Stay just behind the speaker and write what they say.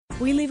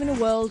We live in a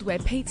world where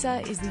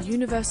pizza is the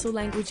universal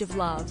language of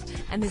love,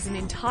 and there's an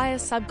entire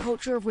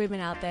subculture of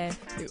women out there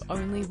who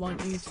only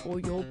want you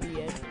for your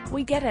beard.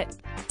 We get it.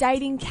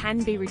 Dating can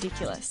be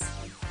ridiculous.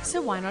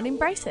 So why not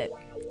embrace it?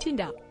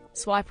 Tinder.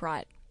 Swipe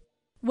right.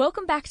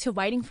 Welcome back to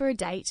Waiting for a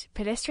Date,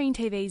 Pedestrian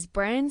TV's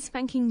brand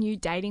spanking new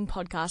dating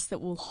podcast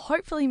that will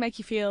hopefully make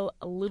you feel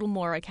a little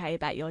more okay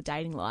about your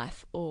dating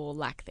life, or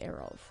lack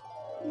thereof.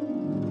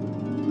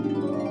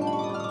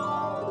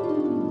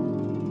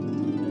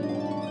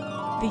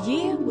 The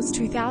year was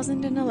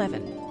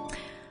 2011.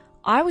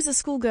 I was a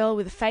schoolgirl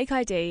with a fake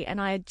ID,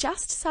 and I had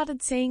just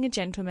started seeing a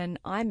gentleman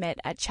I met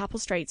at Chapel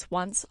Street's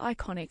once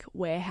iconic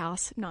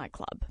Warehouse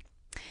nightclub.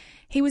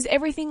 He was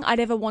everything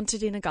I'd ever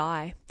wanted in a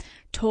guy.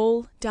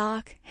 Tall,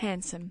 dark,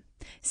 handsome,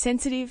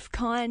 sensitive,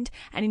 kind,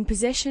 and in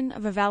possession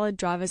of a valid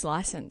driver's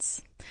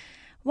license.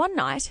 One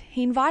night,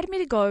 he invited me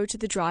to go to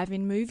the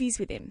drive-in movies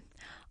with him.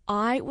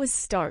 I was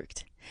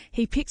stoked.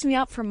 He picked me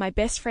up from my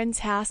best friend's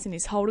house in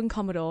his Holden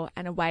Commodore,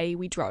 and away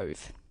we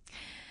drove.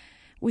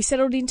 We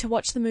settled in to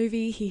watch the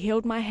movie, he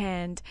held my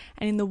hand,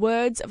 and in the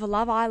words of a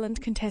Love Island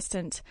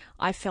contestant,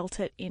 I felt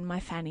it in my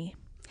fanny.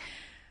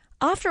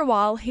 After a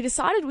while, he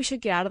decided we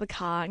should get out of the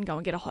car and go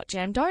and get a hot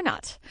jam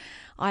donut.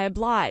 I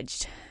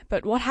obliged,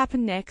 but what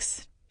happened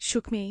next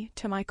shook me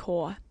to my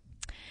core.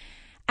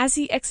 As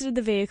he exited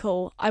the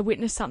vehicle, I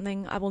witnessed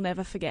something I will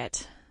never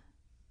forget.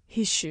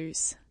 His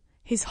shoes.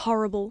 His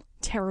horrible,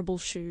 terrible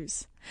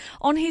shoes.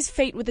 On his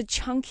feet were the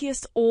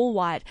chunkiest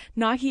all-white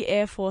Nike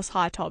Air Force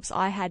high tops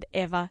I had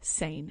ever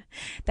seen.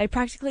 They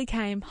practically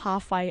came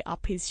halfway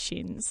up his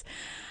shins.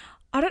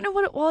 I don't know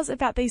what it was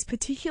about these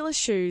particular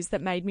shoes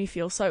that made me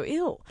feel so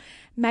ill.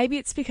 Maybe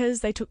it's because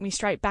they took me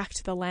straight back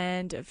to the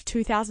land of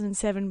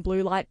 2007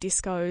 blue light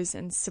discos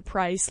and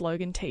Supre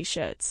slogan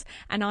t-shirts,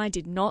 and I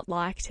did not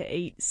like to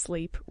eat,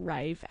 sleep,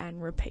 rave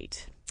and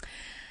repeat.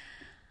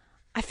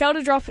 I felt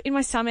a drop in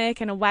my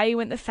stomach and away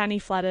went the fanny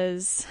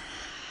flutters,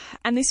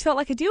 and this felt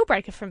like a deal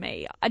breaker for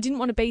me. I didn't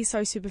want to be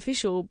so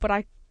superficial, but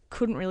I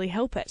couldn't really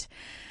help it.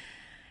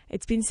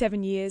 It's been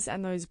 7 years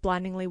and those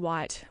blindingly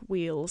white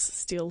wheels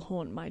still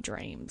haunt my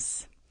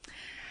dreams.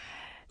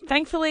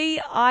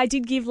 Thankfully, I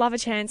did give love a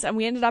chance and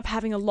we ended up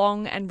having a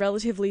long and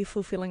relatively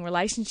fulfilling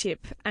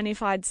relationship. And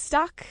if I'd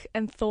stuck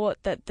and thought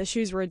that the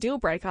shoes were a deal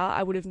breaker,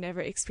 I would have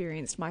never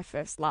experienced my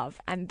first love.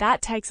 And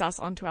that takes us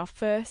on to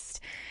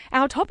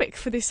our topic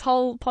for this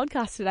whole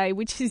podcast today,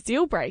 which is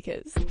deal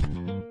breakers.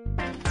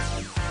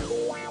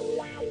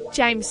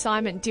 James,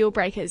 Simon, deal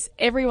breakers.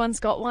 Everyone's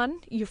got one.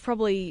 You've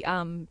probably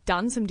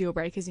done some deal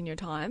breakers in your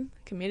time,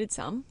 committed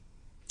some.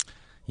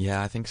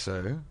 Yeah, I think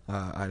so.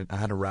 I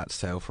had a rat's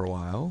tail for a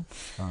while,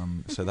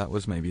 so that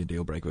was maybe a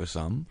deal breaker for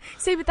some.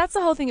 See, but that's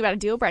the whole thing about a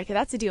deal breaker.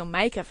 That's a deal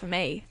maker for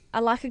me. I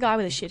like a guy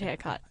with a shit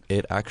haircut.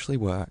 It actually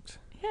worked.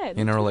 Yeah,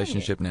 in a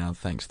relationship now,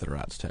 thanks to the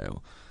rat's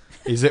tail.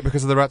 Is it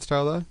because of the rat's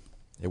tail, though?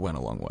 It went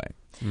a long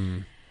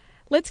way.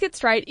 Let's get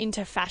straight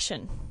into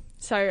fashion.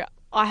 So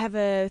I have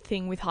a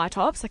thing with high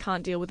tops. I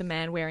can't deal with a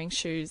man wearing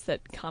shoes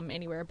that come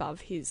anywhere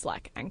above his,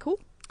 ankle.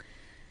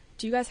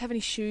 Do you guys have any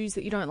shoes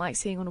that you don't like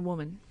seeing on a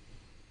woman?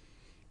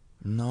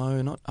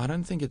 No, I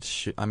don't think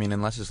it's...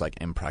 unless it's,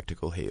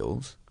 impractical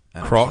heels.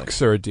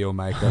 Crocs are a deal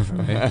maker for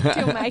me.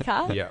 Deal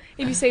maker? Yeah.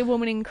 If you see a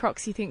woman in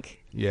Crocs, you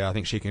think... Yeah, I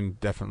think she can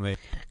definitely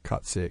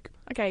cut sick.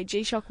 Okay,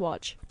 G-Shock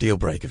watch. Deal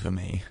breaker for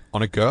me.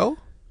 On a girl?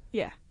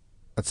 Yeah.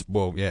 It's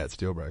a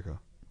deal breaker.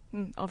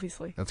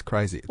 Obviously. That's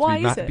crazy. Why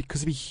is it?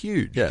 Because it'd be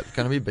huge. Yeah, it's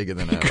going to be bigger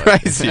than her.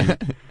 Crazy.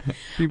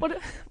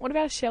 What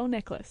about a shell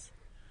necklace?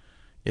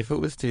 If it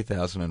was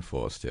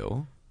 2004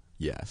 still,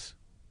 yes.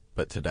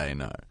 But today,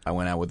 no. I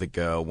went out with a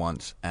girl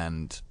once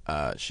and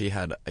she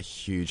had a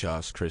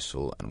huge-ass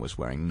crystal and was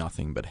wearing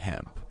nothing but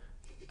hemp.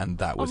 And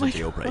that was a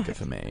deal breaker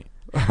for me.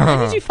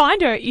 Where did you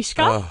find her,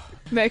 Ishka? Oh.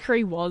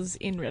 Mercury was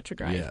in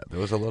retrograde. Yeah,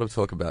 there was a lot of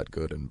talk about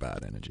good and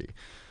bad energy.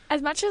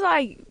 As much as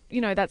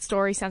that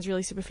story sounds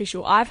really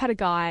superficial, I've had a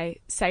guy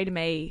say to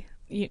me,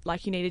 you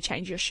need to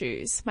change your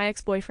shoes. My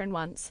ex-boyfriend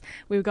once,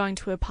 we were going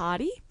to a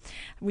party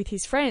with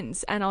his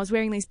friends and I was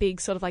wearing these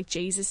big sort of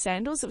Jesus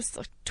sandals. It was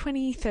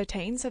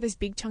 2013, so those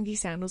big chunky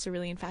sandals are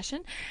really in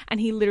fashion. And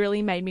he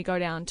literally made me go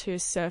down to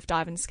surf,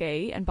 dive and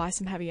ski and buy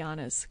some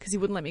Havaianas because he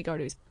wouldn't let me go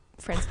to his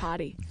friend's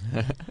party.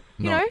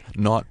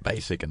 Not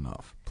basic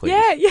enough, please.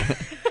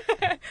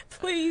 Yeah.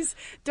 Please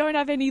don't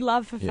have any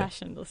love for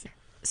fashion. Listen.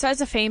 So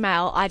as a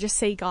female, I just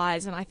see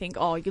guys and I think,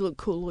 oh, you look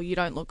cool or you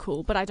don't look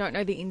cool, but I don't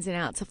know the ins and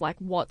outs of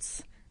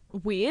what's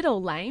weird or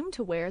lame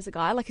to wear as a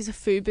guy. Is a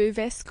FUBU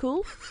vest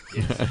cool?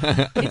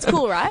 It's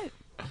cool, right?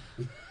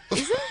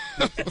 Is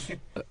it?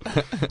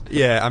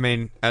 Yeah,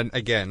 and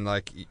again,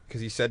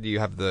 because you said you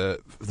have the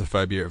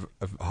phobia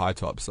of high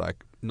tops,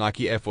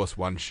 Nike Air Force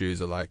One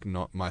shoes are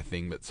not my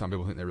thing, but some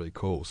people think they're really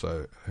cool,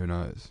 so who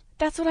knows?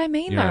 That's what I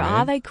mean, You know though. what I mean?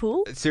 Are they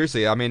cool?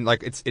 Seriously, I mean,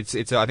 like I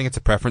think it's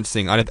a preference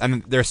thing.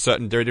 And there are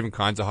different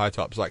kinds of high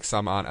tops. Like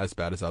some aren't as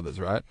bad as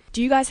others, right?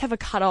 Do you guys have a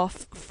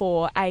cutoff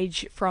for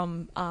age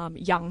from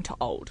young to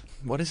old?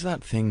 What is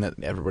that thing that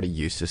everybody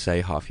used to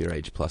say? Half your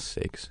age plus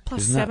 6.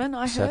 Plus Isn't that 7, I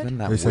heard. 7,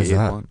 that Who says weird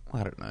that? one.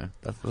 I don't know.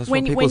 That's what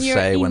When people you're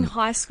say in when.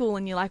 high school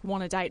and you like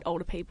want to date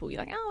older people,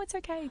 you're like, oh, it's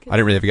okay. 'cause- I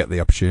didn't really ever get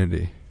the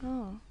opportunity.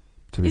 Oh.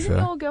 To be Isn't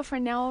fair, your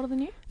girlfriend now older than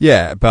you?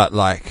 yeah, but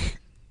like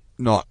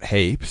not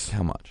heaps.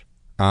 How much?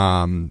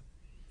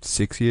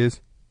 6 years.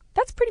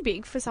 That's pretty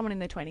big for someone in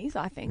their 20s,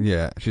 I think.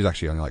 Yeah, she's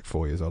actually only like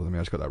 4 years older than me.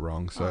 I just got that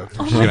wrong, so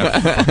Oh. she's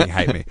gonna fucking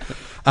hate me.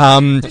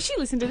 Does she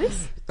listen to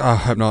this? I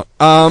hope not.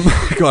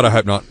 God, I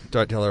hope not.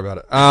 Don't tell her about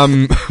it.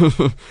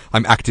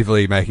 I'm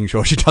actively making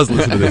sure she does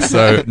listen to this.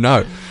 So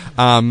no.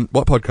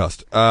 What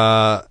podcast?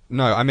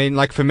 No. I mean,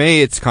 like for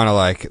me, it's kind of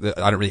like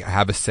I don't really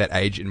have a set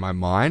age in my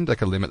mind,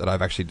 like a limit that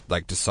I've actually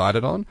like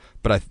decided on.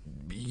 But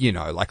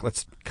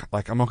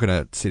I'm not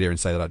gonna sit here and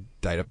say that I'd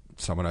date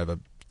someone over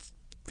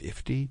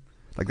 50.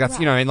 Like that's Right.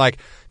 you know, and like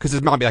because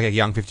it might be like a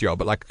young 50-year-old,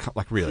 but like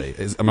really,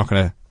 I'm not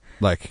gonna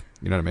like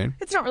you know what I mean?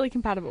 It's not really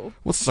compatible.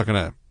 What's just not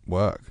gonna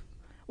work?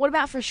 What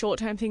about for a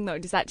short-term thing, though?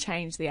 Does that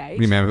change the age? What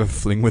do you mean, I have a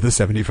fling with a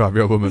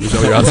 75-year-old woman? Is that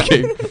what you're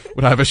asking?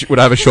 Would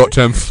I have a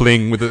short-term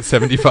fling with a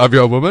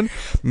 75-year-old woman?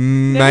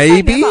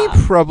 Maybe,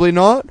 never. probably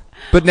not.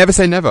 But never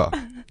say never.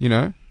 You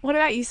know? What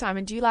about you,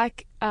 Simon? Do you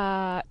like...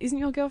 isn't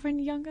your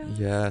girlfriend younger?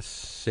 Yeah,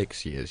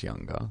 6 years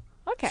younger.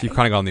 Okay. So you've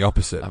kind of gone the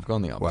opposite. I've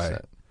gone the opposite.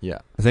 Way. Yeah.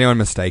 Has anyone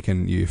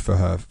mistaken you for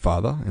her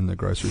father in the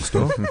grocery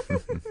store?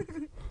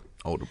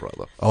 Older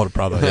brother. Older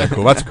brother. Yeah,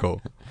 cool. That's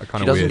cool. She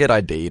Kind of doesn't weird. get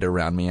ID'd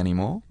around me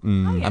anymore. Oh,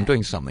 yeah. I'm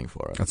doing something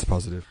for her. That's a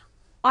positive.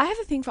 I have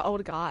a thing for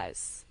older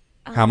guys.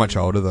 How much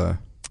older though?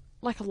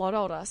 Like a lot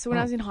older. So when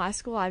I was in high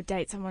school, I'd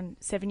date someone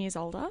 7 years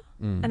older.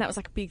 And that was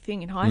like a big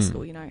thing in high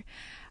school, you know.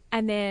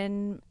 And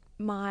then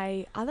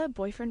my other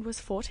boyfriend was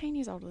 14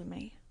 years older than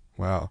me.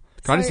 Wow.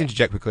 Can I just So-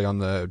 interject quickly on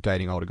the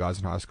dating older guys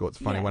in high school? It's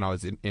funny, Yeah. when I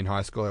was in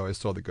high school, I always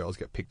saw the girls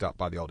get picked up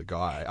by the older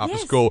guy after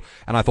Yes. school.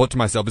 And I thought to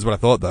myself, this is what I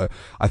thought though.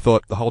 I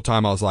thought the whole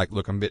time I was like,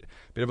 look, I'm a bit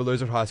of a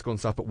loser at high school and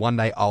stuff, but one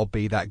day I'll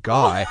be that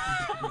guy.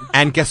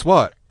 And guess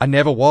what? I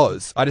never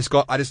was. I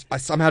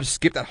somehow just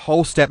skipped that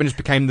whole step and just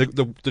became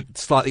the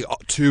slightly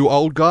too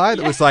old guy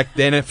that was like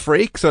then a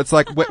freak. So it's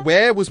like,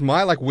 where was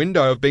my like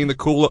window of being the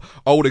cool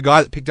older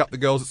guy that picked up the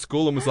girls at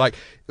school and was like,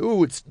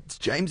 ooh, it's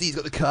Jamesy, he's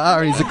got the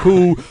car and he's a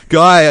cool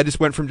guy. I just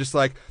went from just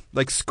like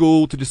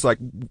school to just like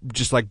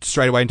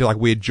straight away into like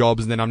weird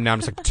jobs, and then I'm now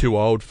just like too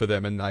old for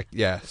them, and like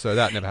yeah, so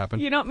that never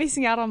happened. You're not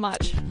missing out on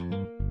much.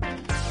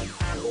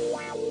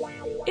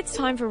 It's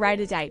time for Rate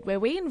a Date, where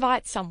we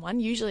invite someone,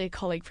 usually a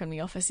colleague from the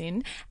office,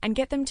 in and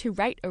get them to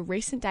rate a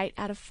recent date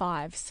out of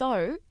 5.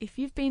 So, if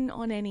you've been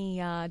on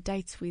any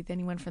dates with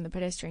anyone from the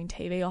Pedestrian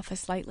TV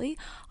office lately,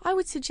 I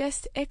would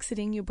suggest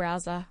exiting your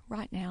browser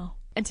right now.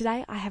 And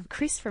today I have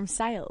Chris from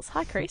Sales.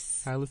 Hi,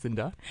 Chris. Hi,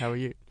 Lucinda. How are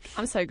you?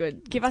 I'm so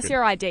good. Give us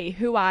your ID.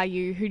 Who are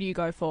you? Who do you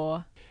go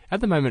for? At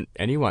the moment,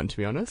 anyone, to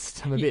be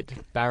honest. I'm a bit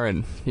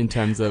barren in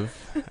terms of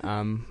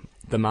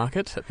the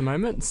market at the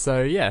moment.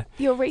 So, yeah,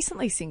 You're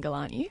recently single,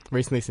 aren't you?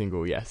 recently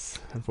single, yes,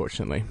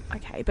 unfortunately.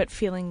 Okay, but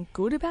feeling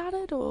good about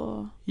it,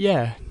 or...?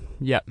 Yeah,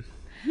 yep.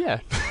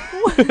 Yeah.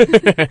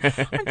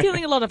 I'm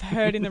feeling a lot of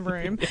hurt in the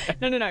room.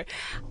 No.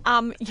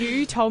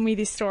 You told me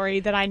this story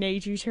that I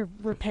need you to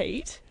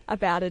repeat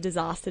about a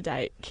disaster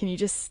date. Can you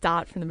just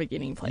start from the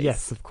beginning, please?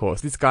 Yes, of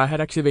course. This guy had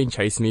actually been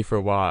chasing me for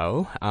a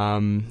while,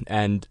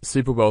 and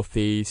super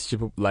wealthy,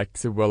 super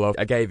well off.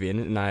 I gave in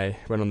and I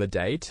went on the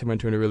date. I went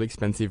to a really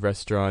expensive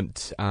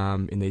restaurant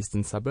in the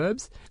eastern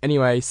suburbs.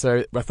 Anyway,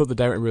 so I thought the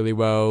date went really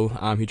well.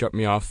 He dropped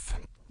me off.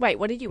 Wait,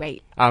 what did you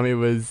eat? It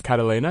was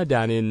Catalina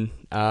down in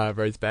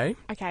Rose Bay.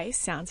 Okay,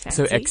 sounds fancy.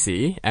 So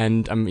exy,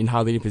 and I'm in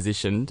hardly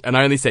positioned, and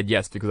I only said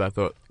yes because I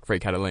thought free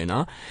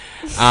Catalina.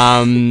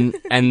 And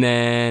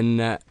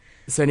then,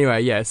 so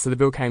anyway, yeah. So the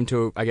bill came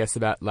to, I guess,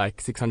 about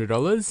like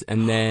 $600,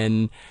 and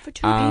then For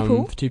two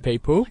people? for 2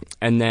 people,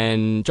 and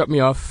then dropped me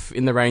off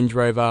in the Range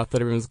Rover.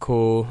 Thought everyone was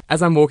cool.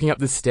 As I'm walking up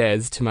the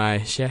stairs to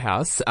my share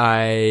house,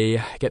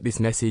 I get this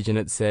message, and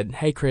it said,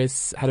 "Hey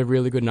Chris, had a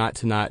really good night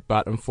tonight,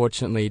 but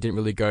unfortunately didn't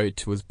really go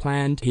to as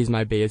planned. Here's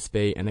my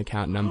BSB and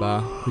account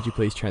number. Could you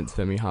please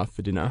transfer me half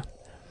for dinner?"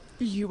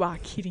 You are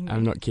kidding me.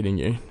 I'm not kidding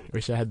you.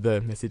 Wish I had the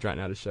message right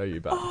now to show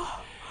you, but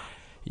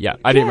yeah,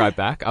 I didn't write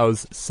back. I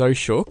was so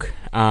shook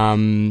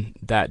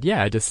that,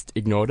 yeah, I just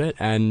ignored it.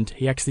 And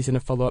he actually sent a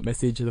follow-up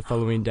message the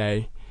following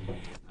day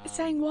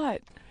Saying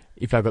what?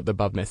 if I got the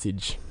above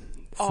message.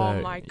 Oh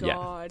So, my yeah.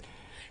 God.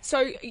 So,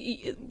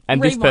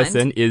 And this rewind.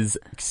 person is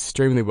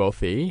extremely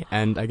wealthy,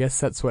 and I guess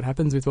that's what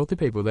happens with wealthy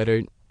people. They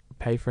don't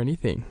pay for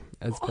anything,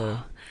 as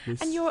per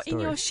this And you're in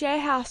story. your share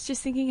house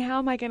just thinking, how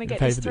am I going to get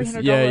Pay this for this.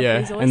 $300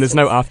 Yeah. for these And there's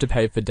no oysters?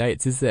 afterpay for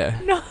dates, is there?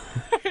 No,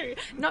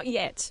 not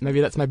yet.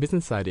 Maybe that's my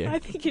business I idea.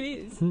 think it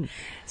is.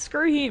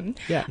 Screw him.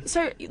 Yeah.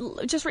 So,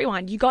 just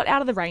rewind. You got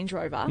out of the Range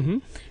Rover,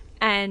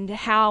 and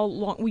how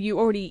long were you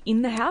already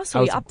in the house, or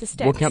I were was you up the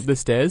steps? walking up the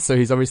stairs, so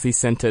he's obviously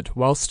sent it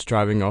whilst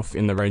driving off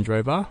in the Range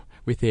Rover.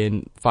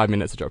 within 5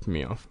 minutes of dropping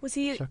me off. Was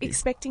he Shocking.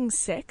 expecting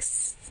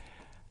sex?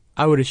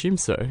 I would assume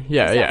so.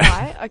 Yeah, Is yeah.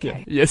 that right?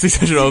 Okay. Yeah,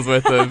 $600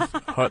 worth of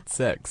hot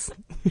sex.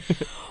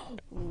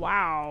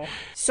 Wow.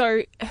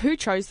 So who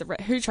chose to go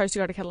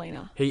to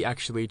Catalina? He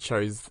actually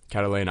chose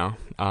Catalina.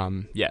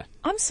 Yeah.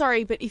 I'm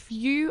sorry, but if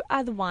you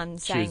are the one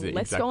saying, Choose it,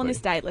 let's go on this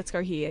exactly. date, let's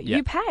go here, Yeah.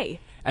 you pay.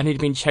 And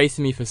he'd been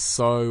chasing me for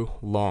so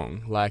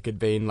long. Like, it'd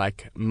been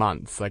like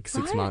months, like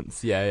 6 Right.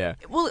 months. Yeah, yeah.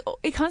 Well,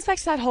 it comes back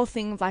to that whole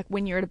thing of like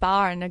when you're at a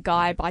bar and a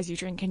guy buys you a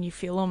drink and you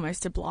feel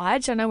almost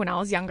obliged. I know when I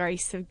was younger, I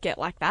used to get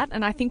like that.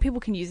 And I think people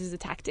can use it as a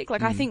tactic.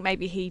 Like, I think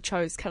maybe he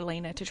chose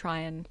Catalina to try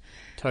and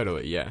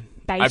Totally, yeah.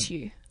 bait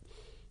you.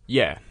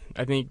 Yeah.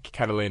 I think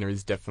Catalina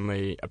is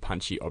definitely a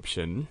punchy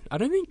option. I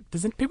don't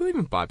think... people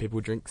even buy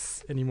people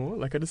drinks anymore?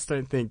 Like, I just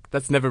don't think...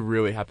 That's never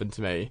really happened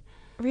to me.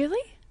 Really?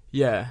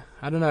 Yeah.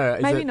 I don't know.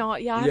 Is Maybe it-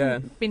 not. Yeah, I Yeah.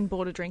 haven't been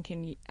bought a drink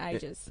in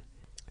ages.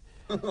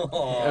 This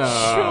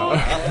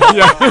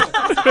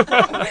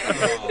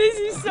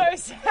is so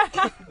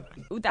sad.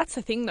 That's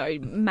the thing, though,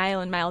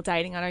 male and male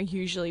dating. I know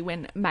usually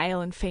when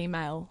male and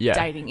female Yeah.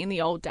 dating in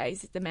the old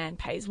days, the man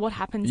pays. What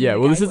happens? Yeah, in the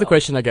well, gay this is the world?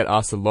 question I get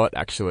asked a lot,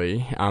 actually,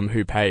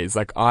 who pays.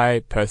 Like,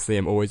 I personally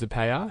am always a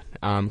payer,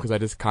 because I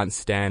just can't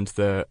stand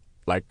the,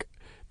 like,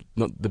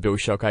 not the bill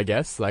shock, I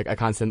guess. Like, I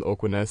can't stand the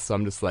awkwardness, so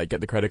I'm just like,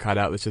 get the credit card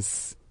out, let's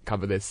just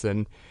cover this. But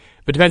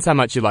it depends how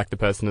much you like the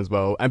person as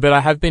well. But I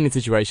have been in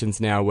situations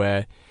now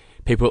where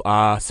people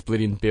are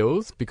splitting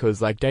bills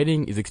because, like,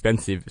 dating is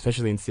expensive,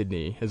 especially in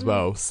Sydney as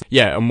well. So,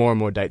 yeah, and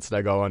more dates that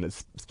I go on,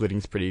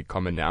 splitting's pretty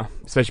common now,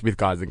 especially with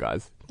guys and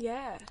guys.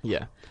 Yeah.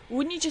 Yeah.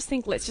 Wouldn't you just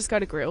think, let's just go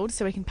to Grilled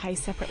so we can pay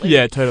separately?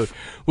 Yeah, totally.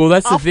 Well,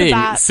 that's Off the the thing.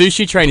 bat-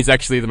 Sushi Train is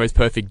actually the most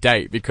perfect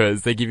date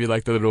because they give you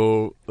like the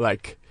little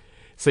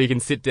so you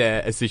can sit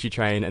there at Sushi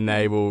Train and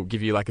they will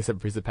give you like a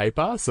separate piece of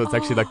paper. So it's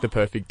actually like the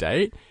perfect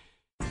date.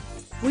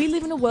 We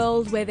live in a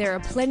world where there are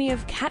plenty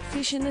of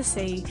catfish in the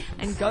sea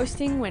and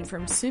ghosting went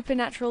from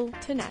supernatural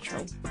to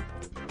natural.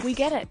 We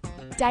get it.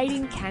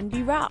 Dating can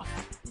be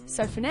rough.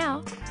 So for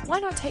now,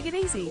 why not take it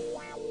easy?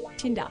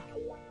 Tinder.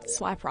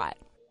 Swipe right.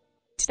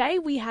 Today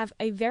we have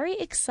a very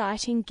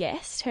exciting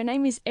guest. Her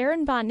name is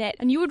Erin Barnett,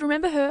 and you would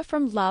remember her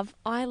from Love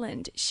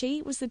Island.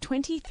 She was the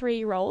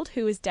 23-year-old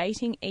who was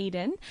dating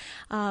Eden.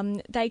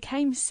 They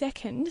came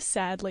second,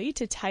 sadly,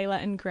 to Taylor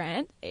and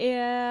Grant.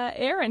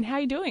 Erin, how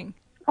are you doing?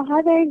 Oh,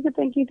 hi there. Good,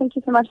 thank you. Thank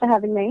you so much for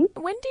having me.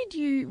 When did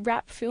you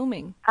wrap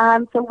filming?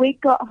 So we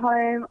got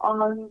home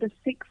on the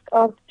 6th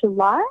of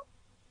July.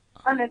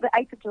 Oh, no, the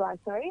 8th of July,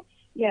 sorry.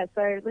 Yeah,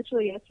 so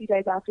literally a few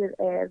days after it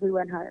aired, we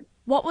went home.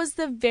 What was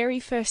the very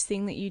first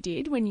thing that you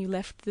did when you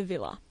left the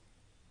villa?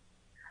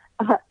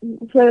 So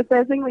the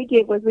first thing we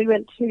did was we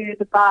went to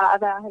the bar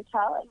of our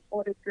hotel and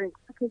ordered drinks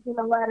because you're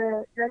only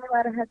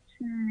allowed to have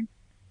two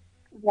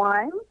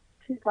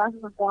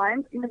glasses of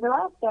wine in the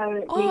villa,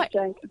 so we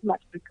drank as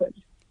much as we could.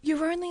 You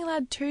were only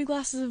allowed 2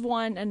 glasses of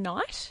wine a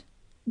night?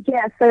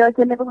 Yeah, so like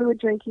whenever we were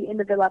drinking in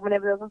the villa,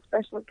 whenever there was a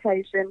special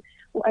occasion,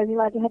 we were only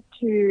allowed to have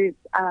 2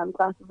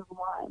 glasses of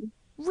wine.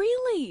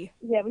 Really?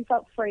 Yeah, we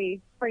felt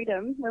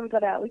freedom when we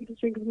got out. We could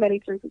just drink as many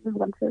drinks as we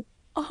wanted.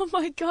 Oh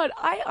my God,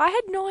 I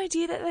had no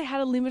idea that they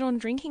had a limit on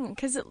drinking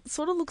because it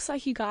sort of looks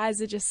like you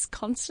guys are just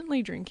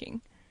constantly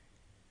drinking.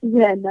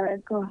 Yeah,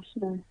 no, gosh,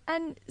 no.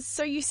 And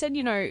so you said,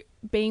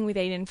 being with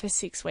Eden for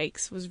 6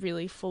 weeks was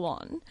really full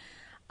on.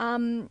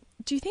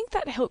 Do you think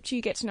that helped you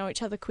get to know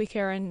each other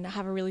quicker and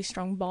have a really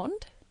strong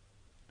bond?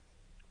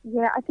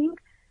 Yeah, I think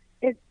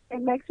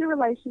it makes your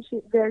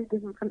relationship very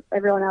different from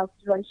everyone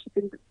else's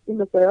relationship in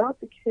the world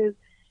because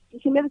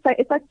you can never say,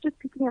 it's like just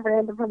picking a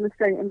random from the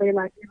street and being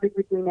like, you live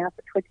with me now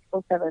for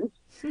 24/7.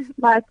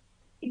 Like,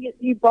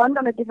 you bond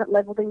on a different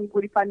level than you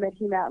would if I met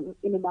him out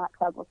in a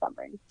nightclub or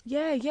something.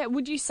 Yeah.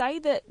 Would you say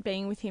that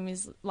being with him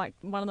is like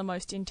one of the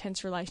most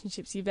intense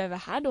relationships you've ever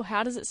had, or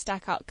how does it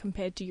stack up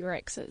compared to your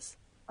exes?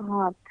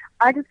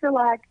 I just feel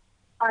like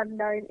I've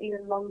known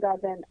Eden longer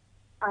than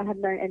I have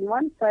known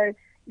anyone. So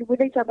you're with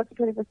each other for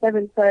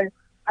 24/7. So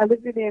I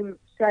lived with him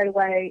straight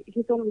away.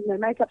 He saw me with no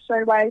makeup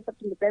straight away.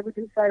 Slept in the bed with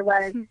him straight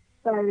away.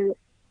 So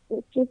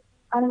it's just,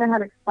 I don't know how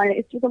to explain it.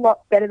 It's just a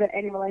lot better than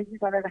any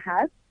relationship I've ever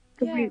had.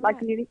 Because we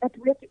have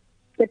to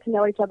get to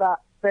know each other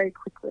very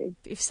quickly.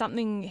 If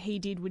something he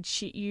did would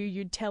shit you,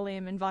 you'd tell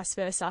him and vice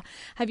versa.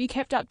 Have you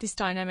kept up this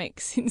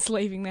dynamic since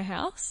leaving the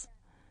house?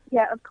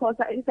 Yeah, of course.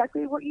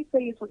 Exactly what you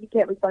see is what you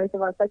get with both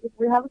of us. Like, if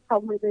we have a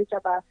problem with each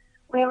other,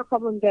 we have a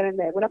problem then and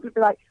there. We're not going to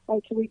be like,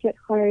 wait till we get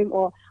home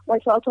or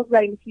wait till I'll talk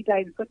about it in a few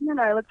days. It's like,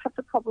 no, let's have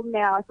the problem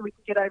now so we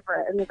can get over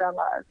it and live our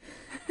lives.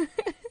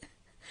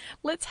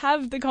 Let's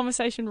have the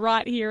conversation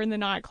right here in the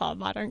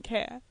nightclub. I don't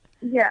care.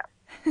 Yeah.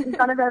 In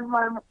front of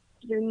everyone,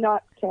 do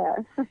not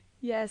care.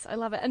 Yes, I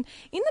love it. And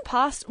in the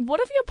past,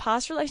 what have your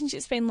past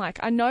relationships been like?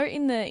 I know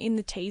in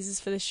the teasers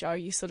for the show,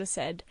 you sort of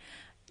said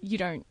you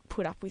don't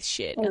put up with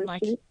shit and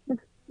like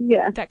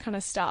yeah, that kind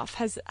of stuff.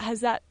 Has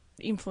that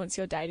influenced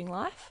your dating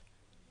life?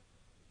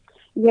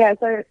 Yeah,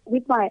 so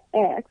with my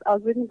ex, I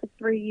was with him for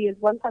 3 years.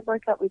 Once I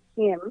broke up with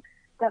him,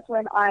 that's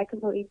when I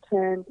completely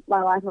turned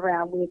my life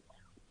around with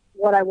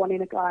what I want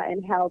in a guy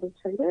and how I was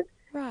treated.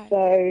 Right.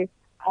 So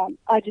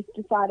I just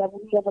decided I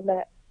will never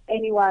let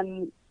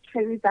anyone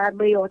treat me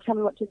badly or tell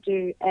me what to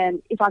do.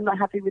 And if I'm not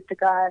happy with the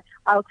guy,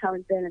 I'll tell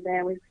him then and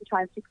there. We can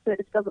try and fix it. If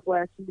it doesn't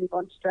work, we move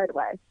on straight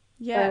away.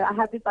 Yeah. So I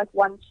have this like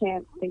one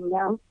chance thing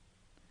now.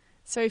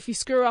 So if you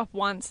screw up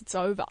once, it's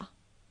over.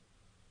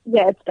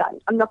 Yeah, it's done.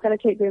 I'm not going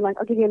to keep doing like,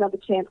 I'll give you another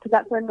chance, because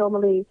that's when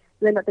normally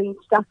you end up being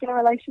stuck in a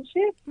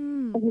relationship.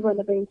 And people end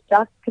up being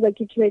stuck because they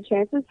give too many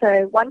chances.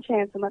 So one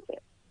chance and that's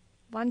it.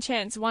 One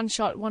chance, one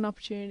shot, one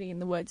opportunity, in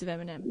the words of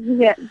Eminem.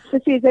 Yeah,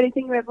 just use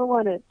anything you ever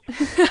wanted.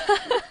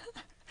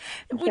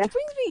 Which brings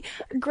me,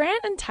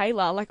 Grant and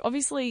Taylor, like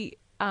obviously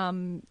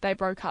they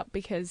broke up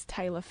because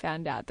Taylor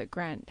found out that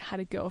Grant had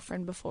a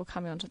girlfriend before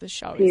coming onto the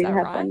show. Is that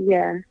right?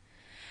 Yeah.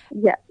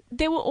 Yeah.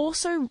 There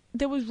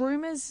was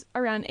rumours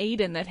around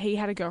Eden that he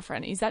had a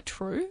girlfriend. Is that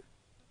true?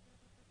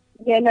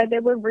 Yeah, no,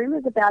 there were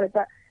rumours about it,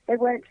 but they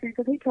weren't true,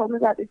 because he told me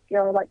about this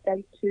girl like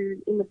day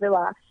 2 in the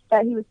villa,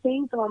 that he was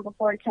seeing someone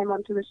before he came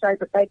onto the show,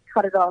 but they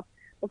cut it off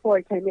before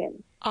he came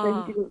in.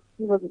 So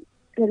he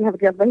didn't have a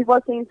girlfriend, but he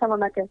was seeing someone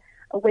like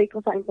a week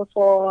or something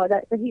before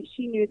that. But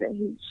she knew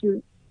that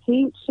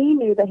she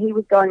knew that he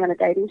was going on a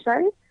dating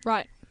show.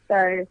 Right.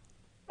 So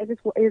it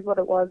just is what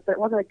it was, but it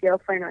wasn't a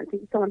girlfriend or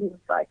anything. Someone he was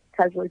like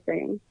casually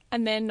seeing.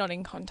 And they're not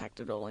in contact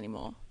at all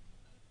anymore.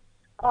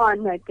 Oh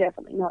no,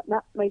 definitely not.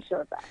 Not made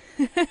sure of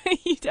that.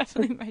 You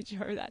definitely made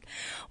sure of that.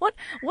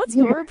 What's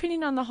your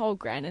opinion on the whole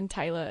Grant and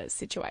Taylor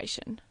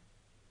situation?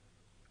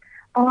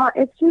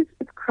 It's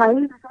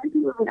crazy. So many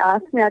people have been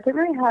asking me. I don't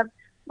really have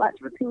much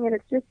of an opinion.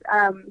 It's just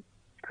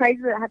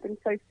crazy that it happened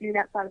so soon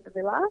outside of the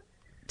villa.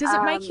 Does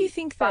it make you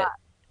think that,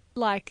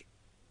 like,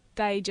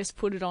 they just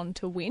put it on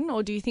to win,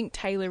 or do you think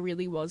Taylor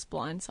really was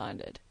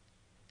blindsided?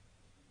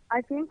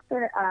 I think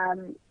that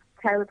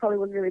Taylor probably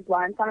was really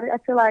blindsided. I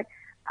feel like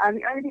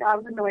the only thing I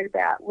was annoyed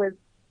about was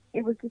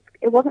it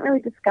wasn't really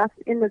discussed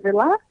in the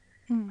villa,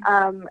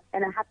 and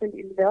it happened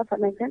in the villa, if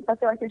that makes sense. I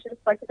feel like they should have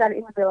spoken about it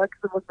in the villa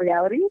because it was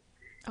reality.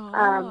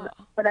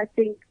 But I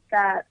think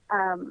that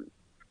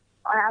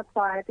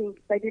outside, I think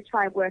they did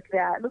try and work it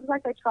out. It looks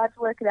like they tried to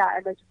work it out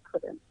and they just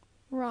couldn't.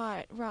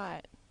 Right.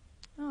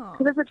 Oh.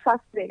 Because it's a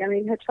trust thing. I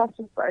mean, her trust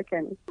was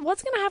broken.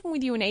 What's going to happen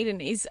with you and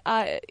Eden? Is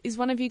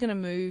one of you going to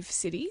move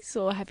cities,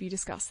 or have you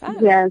discussed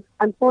that? Yes,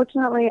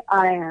 unfortunately,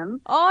 I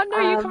am. Oh no,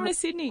 you're coming to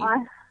Sydney.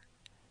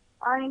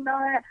 I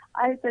know.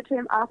 I said to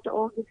him after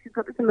August, he's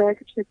got this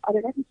America trip. I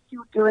don't know if he's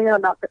still doing it or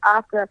not, but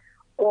after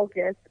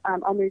August,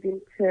 I'll move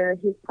into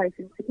his place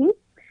in Sydney.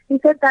 He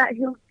said that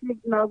he'll give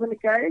Melbourne a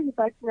go. He's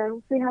like,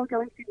 we'll see how we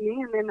go in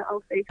Sydney, and then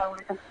I'll see if I want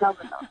to come to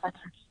Melbourne. I was like,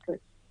 that's good.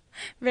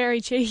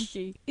 Very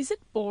cheeky. Is it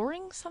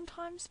boring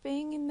sometimes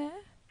being in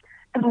there?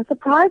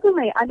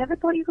 Surprisingly, I never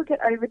thought you could get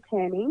over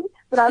tanning,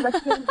 but I was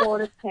actually getting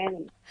bored of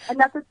tanning. And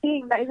that's a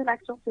thing. That is an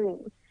actual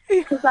thing.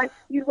 Because, like,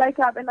 you wake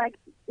up and, like,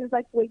 it was,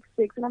 like, week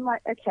 6, and I'm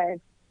like, okay,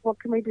 what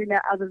can we do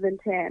now other than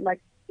tan?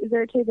 Like, is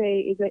there a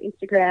TV? Is there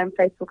Instagram,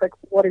 Facebook? Like,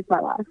 what is my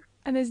life?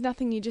 And there's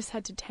nothing, you just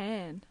had to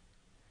tan.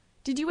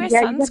 Did you wear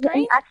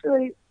sunscreen?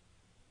 Actually,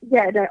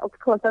 yeah, no, of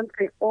course,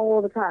 sunscreen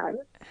all the time.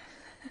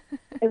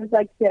 It was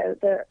like, yeah,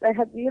 they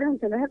had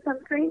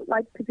sunscreen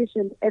like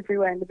positioned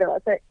everywhere in the villa.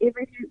 So if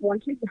you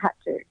wanted, you had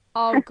to.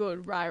 Oh,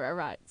 good.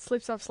 Right.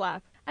 Slips off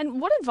slap.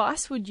 And what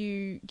advice would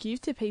you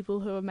give to people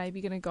who are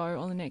maybe going to go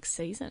on the next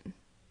season?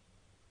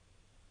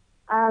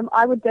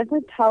 I would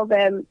definitely tell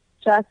them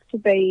just to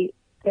be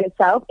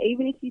themselves,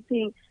 even if you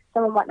think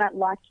someone might not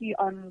like you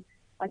on,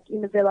 like,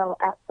 in the villa or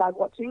outside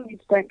watching. You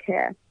just don't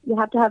care. You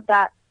have to have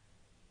that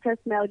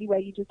personality where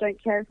you just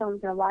don't care if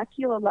someone's going to like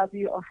you or love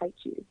you or hate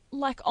you.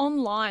 Like,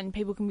 online,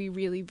 people can be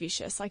really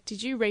vicious. Like,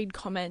 did you read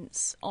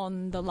comments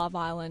on the Love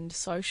Island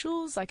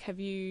socials? Like, have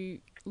you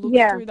looked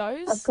through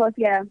those? Of course,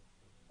 yeah.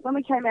 When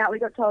we came out, we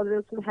got told there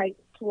was some hate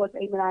towards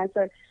Eden and I,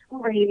 so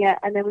we're reading it,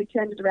 and then we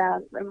turned it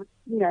around and,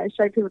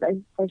 showed people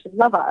they should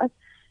love us.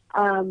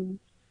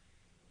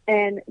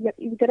 And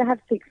you've got to have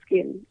thick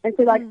skin. And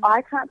so, like,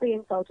 I can't be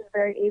insulted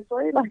very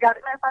easily. Like, I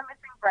don't know if I'm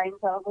missing brain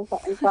cells or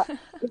something, but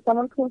if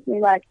someone calls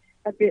me, like,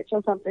 a bitch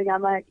or something,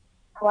 I'm like,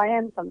 oh, I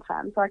am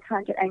sometimes, so I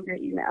can't get angry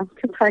at you now,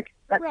 because, like,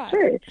 that's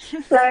true.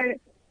 So,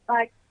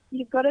 like,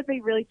 you've got to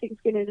be really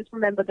thick-skinned and just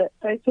remember that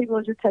those people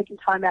are just taking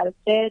time out of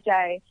their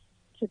day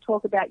to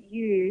talk about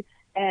you,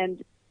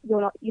 and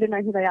you don't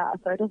know who they are,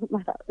 so it doesn't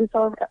matter. It's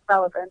all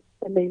relevant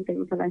and mean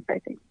things when they say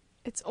things.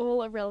 It's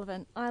all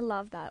irrelevant. I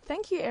love that.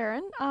 Thank you,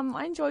 Erin.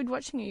 I enjoyed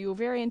watching you. You were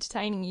very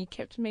entertaining. You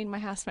kept me and my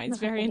housemates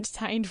very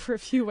entertained for a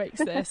few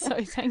weeks there,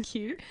 so thank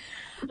you.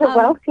 You're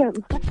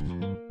welcome.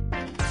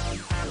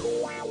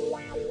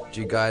 Do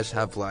you guys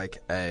have,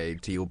 like, a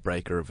deal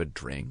breaker of a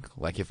drink?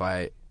 Like,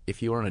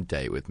 if you were on a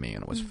date with me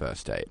and it was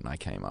first date and I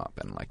came up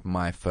and, like,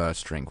 my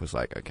first drink was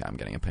like, okay, I'm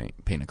getting a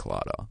pina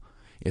colada.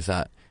 Is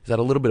that a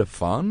little bit of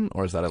fun,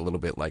 or is that a little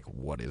bit like,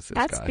 what is this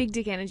guy? That's big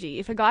dick energy.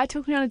 If a guy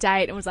took me on a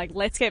date and was like,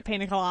 let's get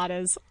pina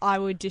coladas,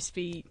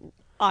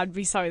 I'd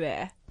be so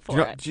there. for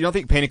Do it. you not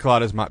think pina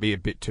coladas might be a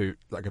bit too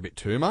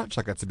much?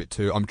 Like that's a bit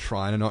too. I'm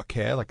trying to not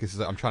care. Like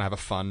I'm trying to have a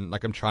fun.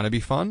 Like I'm trying to be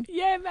fun.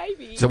 Yeah,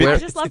 maybe. So I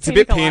just love It's a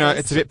bit coladas.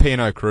 It's a bit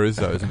Pinot Cruz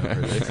though, isn't it?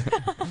 Really?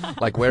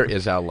 Like, where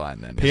is our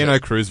line then?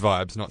 Pinot Cruz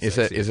vibes, not Is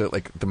sexy. it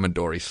like the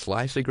Midori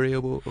slice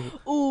agreeable?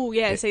 Ooh,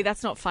 yeah. See,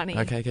 that's not funny.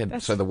 Okay, good.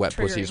 That's So the wet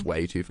pussy's triggering.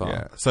 way too far.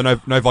 Yeah. So no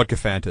vodka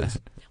Fantas.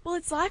 Well,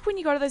 it's like when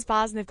you go to those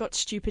bars and they've got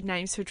stupid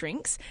names for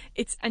drinks.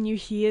 And you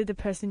hear the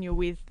person you're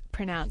with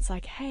pronounce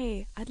like,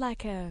 "Hey, I'd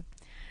like a,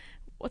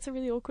 what's a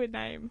really awkward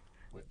name?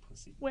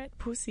 Wet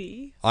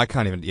pussy. I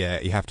can't even. Yeah,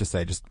 you have to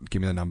say just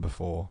give me the number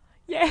 4.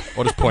 Yeah.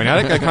 Or just point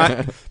at it. Can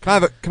I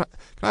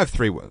have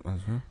 3?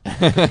 Can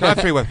I have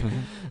 3 weapons?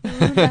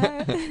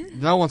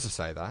 No one wants to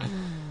say that.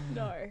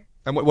 No.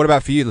 And what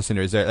about for you,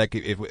 listener? Is there like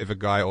if a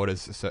guy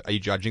orders, so are you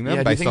judging them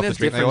Yeah, do you based think off the there's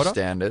drink they different order?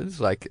 standards?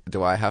 Like,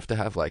 do I have to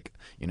have like,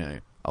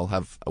 I'll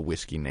have a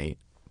whiskey neat,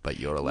 but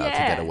you're allowed to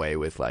Yeah. get away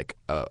with like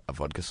a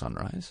vodka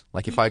sunrise?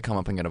 Like, if I come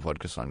up and get a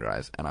vodka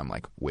sunrise and I'm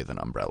like with an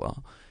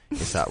umbrella,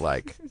 is that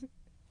like,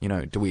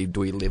 do we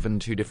live in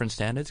 2 different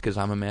standards because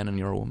I'm a man and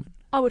you're a woman?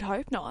 I would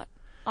hope not.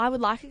 I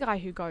would like a guy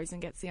who goes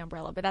and gets the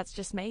umbrella, but that's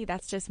just me.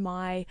 That's just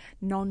my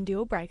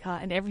non-deal breaker,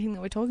 and everything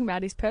that we're talking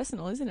about is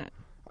personal, isn't it?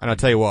 And I'll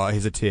tell you what,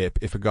 here's a tip.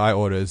 If a guy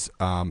orders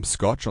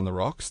scotch on the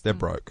rocks, they're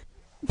broke.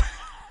 Do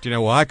you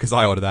know why? Because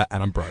I order that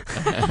and I'm broke.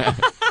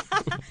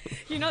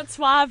 You're not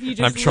suave, you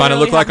just I'm trying to literally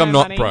look like have I'm no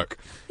not money. broke.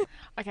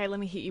 Okay, let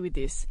me hit you with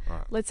this.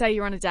 Right. Let's say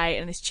you're on a date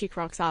and this chick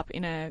rocks up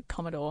in a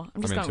Commodore.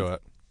 I'm just I'm going,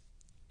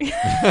 into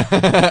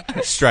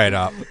it. Straight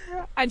up.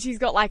 and she's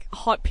got like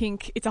hot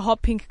pink. It's a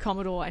hot pink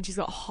Commodore, and she's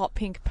got hot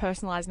pink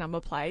personalised number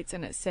plates,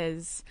 and it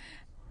says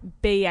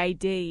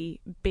BAD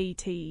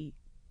BTC.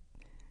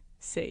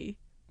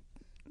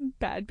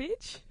 Bad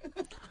bitch.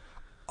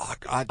 Oh,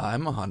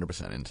 I'm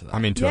 100% into that.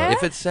 I'm into Yeah? it.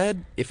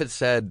 If it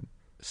said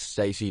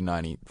Stacey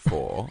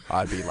 94,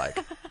 I'd be like,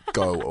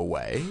 go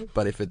away.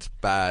 But if it's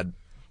bad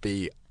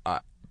bitch,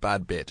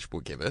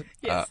 we'll give it.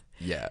 Yes.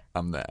 Yeah,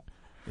 I'm there.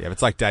 Yeah, if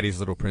it's like Daddy's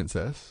Little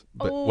Princess,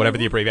 but Oh. whatever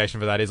the abbreviation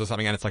for that is or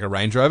something, and it's like a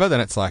Range Rover,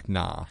 then it's like,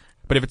 nah.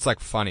 But if it's like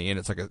funny and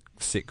it's like a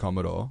sick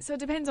Commodore, So it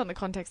depends on the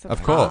context of of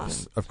the car.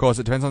 course,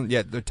 it depends on. Yeah,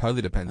 it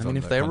totally depends. I mean, on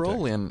if the they context.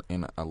 roll in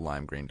a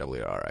lime green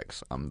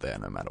WRX, I'm there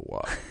no matter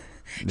what.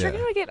 Do you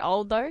reckon we get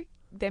old though?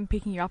 Them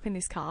picking you up in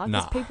this car?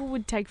 Because Nah. people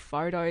would take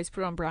photos,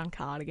 put on brown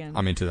cardigan.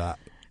 I'm into that.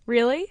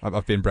 Really?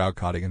 I've been Broward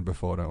Cardigan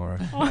before. Don't worry.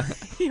 Oh,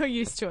 you're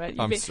used to it.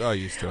 I'm so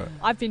used to it.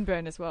 I've been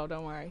burned as well.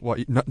 Don't worry.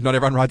 What? Not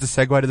everyone rides a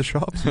Segway to the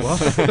shops. What?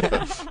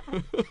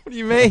 What do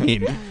you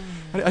mean?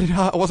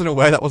 I wasn't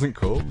aware that wasn't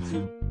cool.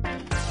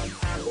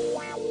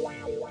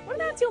 What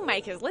about deal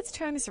makers? Let's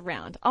turn this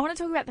around. I want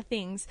to talk about the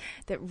things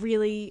that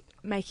really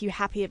make you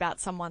happy about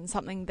someone.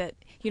 Something that,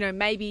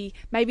 maybe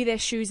their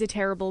shoes are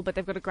terrible, but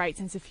they've got a great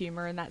sense of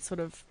humour, and that sort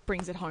of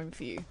brings it home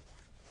for you.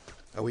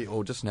 Are we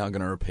all just now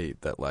going to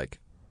repeat that, like,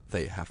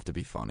 they have to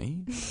be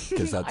funny?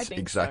 Because I that's think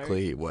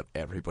exactly what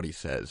everybody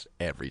says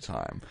every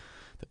time.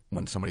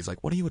 When somebody's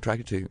like, what are you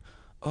attracted to?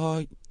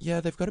 Oh, yeah,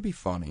 they've got to be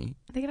funny.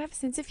 They're going to have a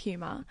sense of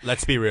humour.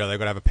 Let's be real. They've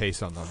got to have a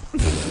piece on them.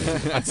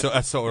 That's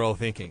what we're all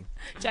thinking.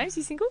 James,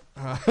 you single?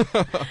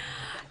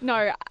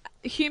 No,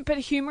 but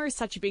humour is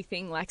such a big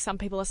thing. Like, some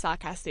people are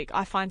sarcastic.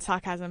 I find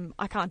sarcasm,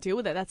 I can't deal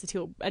with it. That's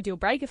a deal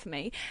breaker for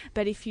me.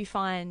 But if you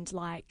find,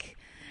 like,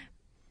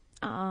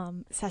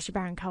 Sacha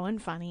Baron Cohen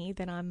funny,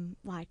 then I'm,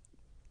 like,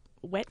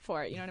 wet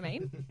for it. You know what I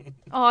mean?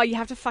 Oh, you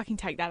have to fucking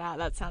take that out.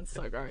 That sounds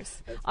so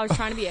gross. I was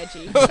trying to be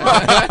edgy.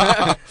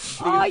 Oh,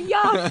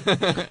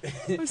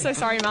 yuck. I'm so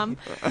sorry, Mum.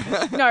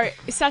 No,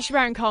 Sacha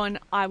Baron Cohen,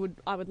 I would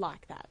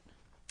like that.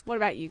 What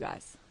about you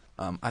guys?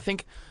 I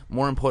think,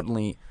 more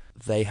importantly,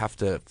 they have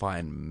to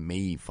find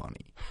me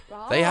funny.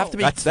 Oh. They have to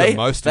be. That's they, the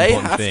most they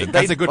important have thing. To,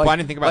 That's they, a good like,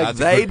 point to think about. Like, That's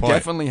a they good point.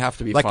 definitely have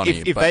to be Like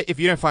funny. if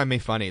you don't find me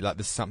funny, like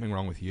there's something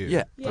wrong with you.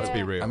 Yeah. Let's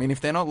be real. I mean, if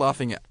they're not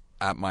laughing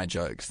at my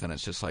jokes, then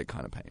it's just like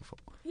kind of painful.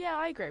 Yeah,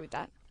 I agree with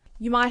that.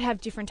 You might have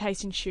different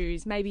taste in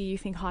shoes. Maybe you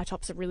think high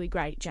tops are really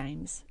great,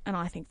 James, and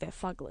I think they're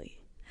fugly.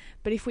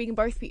 But if we can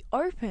both be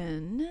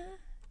open,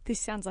 this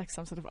sounds like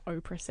some sort of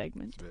Oprah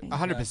segment.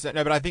 100%.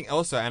 No, but I think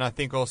also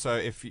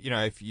if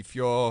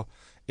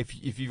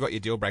you've got your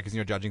deal breakers and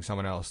you're judging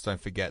someone else,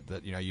 don't forget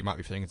that you might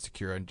be feeling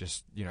insecure and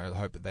just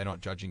hope that they're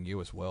not judging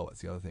you as well.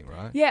 That's the other thing,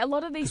 right? Yeah, a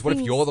lot of these Because what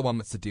things... if you're the one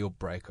that's the deal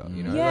breaker?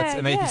 Yeah,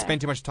 and then if yeah. you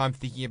spend too much time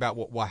thinking about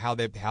how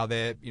they're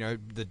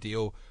the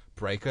deal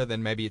breaker,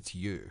 then maybe it's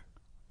you.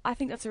 I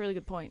think that's a really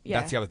good point. Yeah.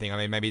 That's the other thing. I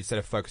mean, maybe instead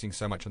of focusing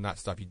so much on that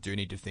stuff, you do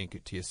need to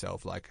think to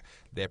yourself, like,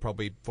 they're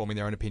probably forming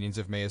their own opinions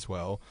of me as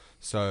well.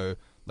 So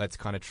let's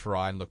kind of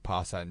try and look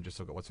past that and just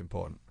look at what's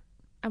important.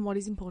 And what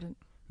is important?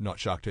 Not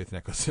shark tooth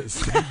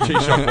necklaces,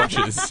 G-Shock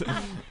watches.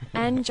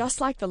 And just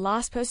like the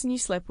last person you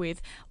slept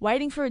with,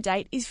 waiting for a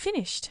date is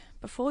finished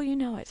before you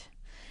know it.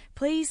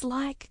 Please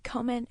like,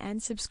 comment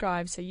and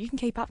subscribe so you can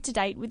keep up to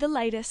date with the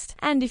latest.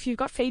 And if you've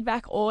got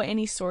feedback or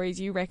any stories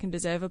you reckon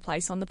deserve a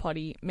place on the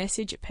potty,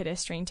 message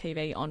Pedestrian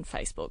TV on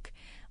Facebook.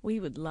 We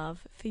would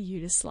love for you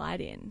to slide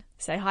in.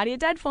 Say hi to your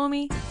dad for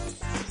me.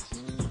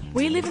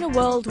 We live in a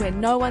world where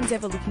no one's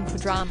ever looking for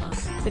drama,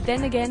 but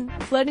then again,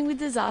 flirting with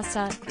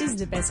disaster is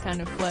the best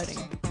kind of flirting.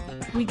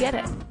 We get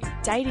it.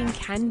 Dating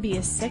can be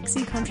a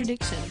sexy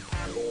contradiction.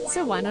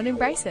 So why not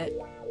embrace it?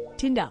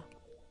 Tinder.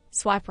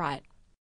 Swipe right.